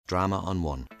Drama on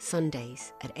One.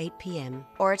 Sundays at 8 p.m.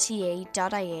 rte.ie/Drama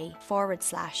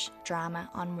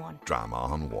on One. Drama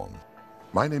on One.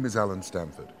 My name is Alan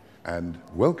Stamford, and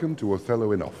welcome to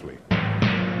Othello in Offaly.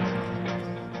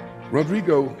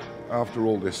 Rodrigo, after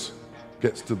all this,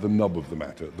 gets to the nub of the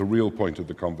matter, the real point of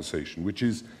the conversation, which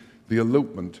is the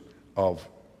elopement of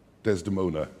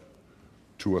Desdemona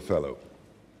to Othello.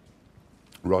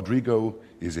 Rodrigo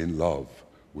is in love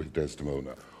with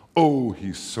Desdemona. Oh,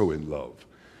 he's so in love,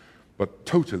 but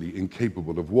totally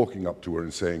incapable of walking up to her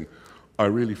and saying, I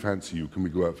really fancy you, can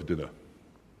we go out for dinner?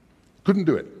 Couldn't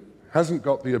do it. Hasn't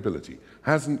got the ability,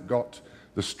 hasn't got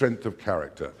the strength of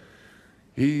character.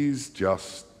 He's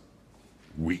just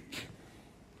weak.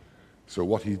 So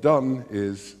what he's done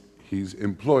is he's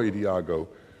employed Iago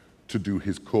to do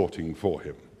his courting for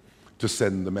him, to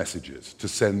send the messages, to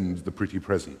send the pretty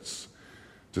presents,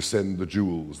 to send the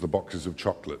jewels, the boxes of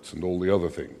chocolates, and all the other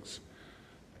things.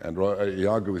 And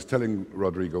Iago is telling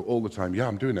Rodrigo all the time, yeah,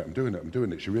 I'm doing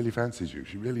it. She really fancies you.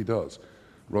 She really does.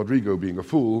 Rodrigo, being a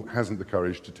fool, hasn't the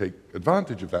courage to take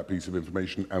advantage of that piece of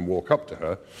information and walk up to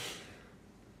her.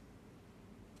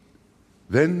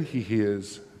 Then he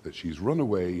hears that she's run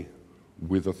away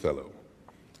with Othello,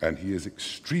 and he is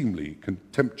extremely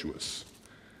contemptuous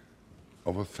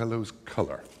of Othello's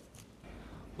colour.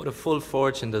 What a full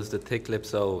fortune does the thick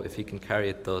lips owe if he can carry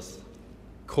it thus.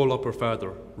 Call up her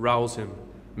father, rouse him,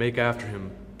 make after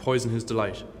him, poison his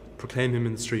delight, proclaim him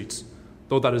in the streets.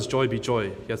 Though that his joy be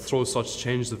joy, yet throw such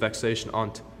changes of vexation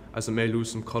on't, as it may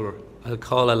lose some colour. I'll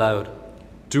call aloud.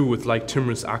 Do with like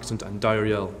timorous accent and dire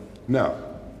yell. Now,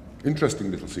 interesting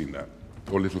little scene that,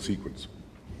 or little sequence.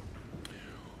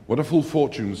 What a full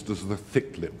fortunes does the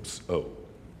thick lips owe?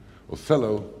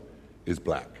 Othello is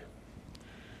black.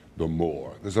 The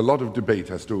Moor. There's a lot of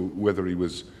debate as to whether he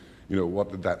was,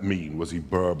 what did that mean? Was he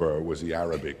Berber? Was he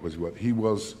Arabic? Was he what? He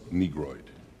was Negroid.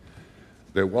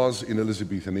 There was in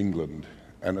Elizabethan England,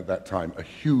 and at that time, a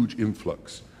huge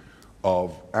influx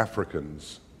of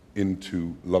Africans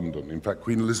into London. In fact,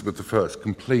 Queen Elizabeth I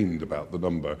complained about the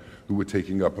number who were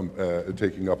taking up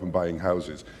and buying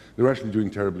houses. They were actually doing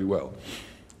terribly well.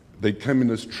 They came in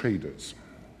as traders.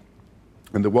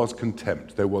 And there was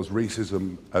contempt, there was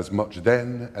racism as much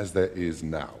then as there is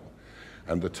now.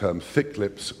 And the term thick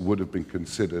lips would have been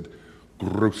considered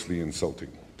grossly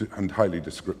insulting and highly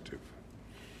descriptive.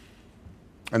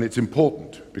 And it's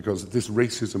important because this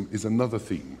racism is another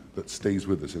theme that stays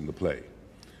with us in the play.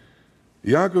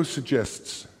 Iago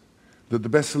suggests that the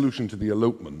best solution to the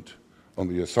elopement, on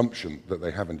the assumption that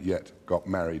they haven't yet got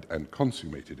married and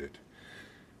consummated it,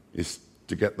 is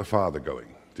to get the father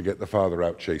going, to get the father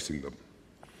out chasing them.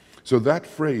 So that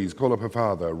phrase, call up her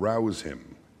father, rouse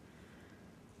him,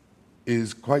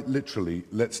 is quite literally,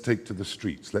 let's take to the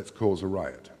streets, let's cause a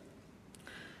riot.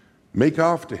 Make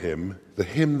after him, the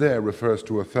him there refers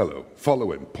to Othello.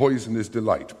 Follow him, poison his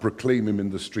delight, proclaim him in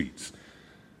the streets.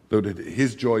 Though that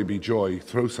his joy be joy,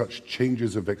 throw such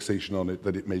changes of vexation on it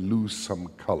that it may lose some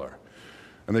colour.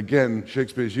 And again,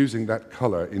 Shakespeare is using that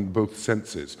colour in both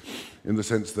senses, in the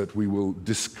sense that we will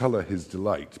discolour his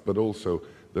delight, but also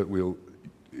that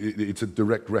it's a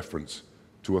direct reference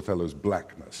to Othello's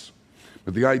blackness.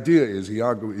 But the idea is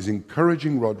Iago is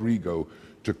encouraging Rodrigo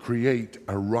to create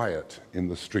a riot in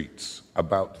the streets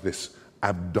about this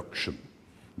abduction,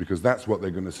 because that's what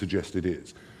they're going to suggest it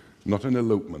is. Not an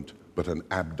elopement, but an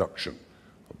abduction.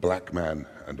 A black man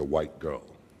and a white girl.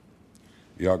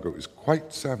 Iago is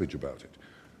quite savage about it,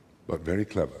 but very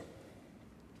clever.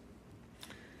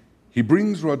 He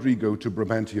brings Rodrigo to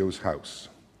Brabantio's house,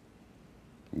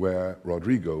 where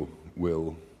Rodrigo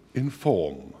will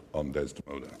inform on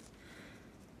Desdemona.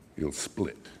 He'll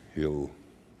split. He'll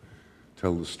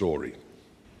tell the story.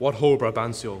 What ho,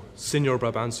 Brabantio, Signor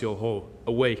Brabantio ho,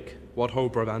 awake, what ho,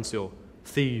 Brabantio,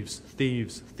 thieves,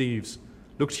 thieves, thieves,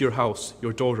 look to your house,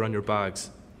 your daughter and your bags,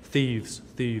 thieves,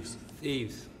 thieves,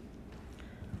 thieves.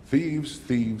 Thieves,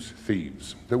 thieves,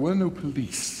 thieves. There were no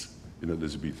police in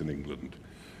Elizabethan England.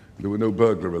 There were no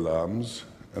burglar alarms,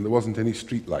 and there wasn't any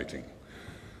street lighting.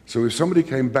 So if somebody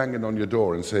came banging on your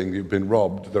door and saying you've been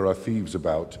robbed, there are thieves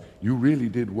about, you really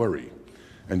did worry.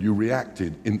 And you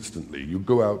reacted instantly. You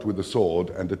go out with a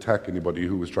sword and attack anybody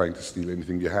who was trying to steal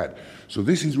anything you had. So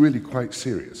this is really quite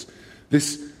serious.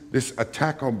 This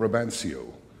attack on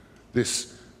Brabantio,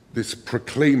 this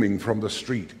proclaiming from the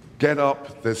street, get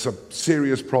up, there's a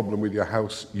serious problem with your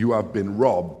house, you have been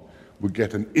robbed, would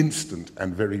get an instant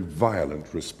and very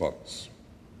violent response.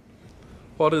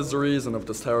 What is the reason of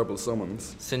this terrible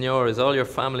summons? Signor, is all your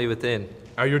family within?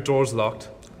 Are your doors locked?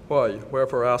 Why,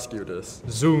 wherefore ask you this?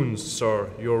 Zoons, sir,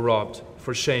 you are robbed.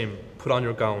 For shame, put on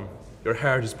your gown. Your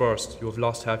heart is burst, you have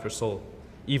lost half your soul.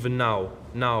 Even now,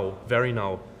 very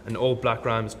now, an old black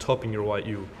ram is tupping your white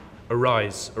ewe.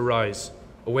 Arise, arise,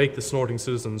 awake the snorting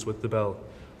citizens with the bell,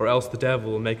 or else the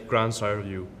devil will make a grandsire of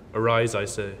you. Arise, I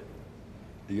say.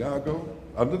 Iago,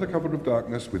 under the cover of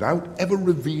darkness, without ever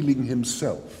revealing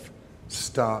himself,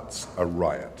 starts a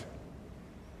riot.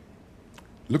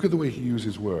 Look at the way he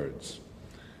uses words.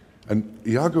 And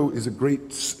Iago has a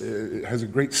great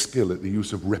skill at the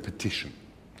use of repetition.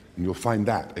 And you'll find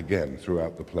that again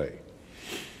throughout the play.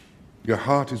 Your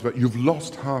heart is, but you've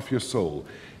lost half your soul.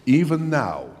 Even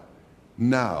now,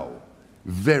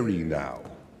 very now,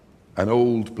 an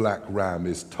old black ram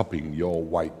is tupping your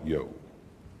white ewe.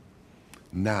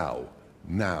 Now,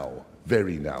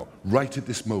 very now, right at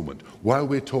this moment, while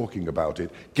we're talking about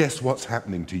it, guess what's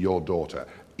happening to your daughter?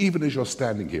 Even as you're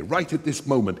standing here, right at this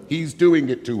moment, he's doing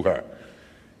it to her.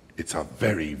 It's a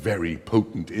very, very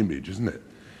potent image, isn't it?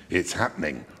 It's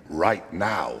happening right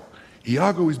now.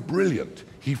 Iago is brilliant.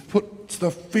 He puts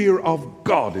the fear of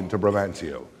God into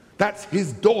Brabantio. That's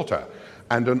his daughter.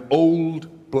 And an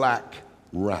old black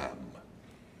ram.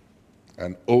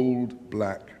 An old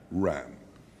black ram.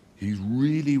 He's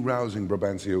really rousing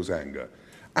Brabantio's anger.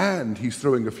 And he's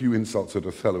throwing a few insults at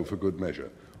Othello for good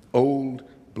measure. Old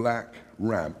black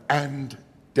ram and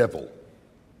devil.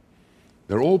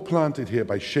 They're all planted here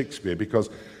by Shakespeare because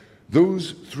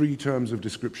those three terms of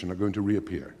description are going to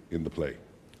reappear in the play.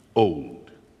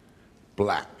 Old,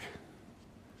 black,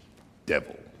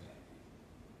 devil.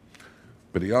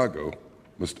 But Iago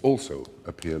must also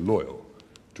appear loyal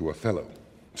to Othello.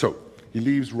 So he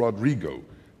leaves Rodrigo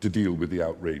to deal with the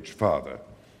outraged father,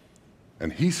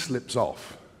 and he slips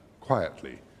off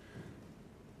quietly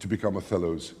to become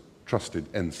Othello's trusted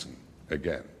ensign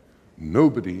again.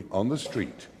 Nobody on the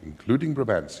street, including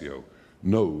Brabantio,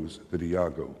 knows that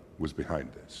Iago was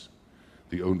behind this.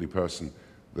 The only person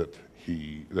that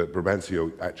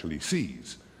Brabantio actually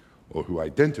sees, or who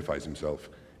identifies himself,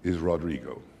 is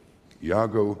Rodrigo.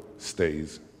 Iago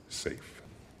stays safe.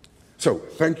 So,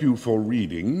 thank you for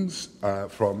readings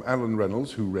from Alan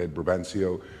Reynolds, who read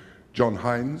Brabantio, John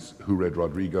Hines, who read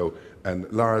Rodrigo, and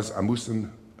Lars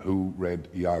Amussen, who read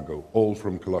Iago, all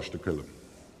from Colosh de Quillen.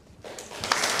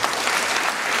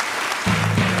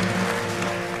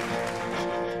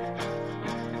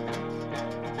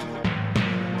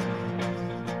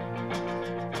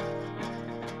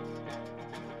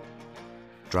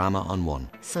 Drama on One.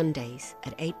 Sundays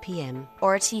at 8 p.m.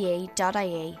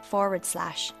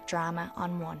 rte.ie/drama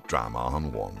on one. Drama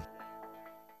on One.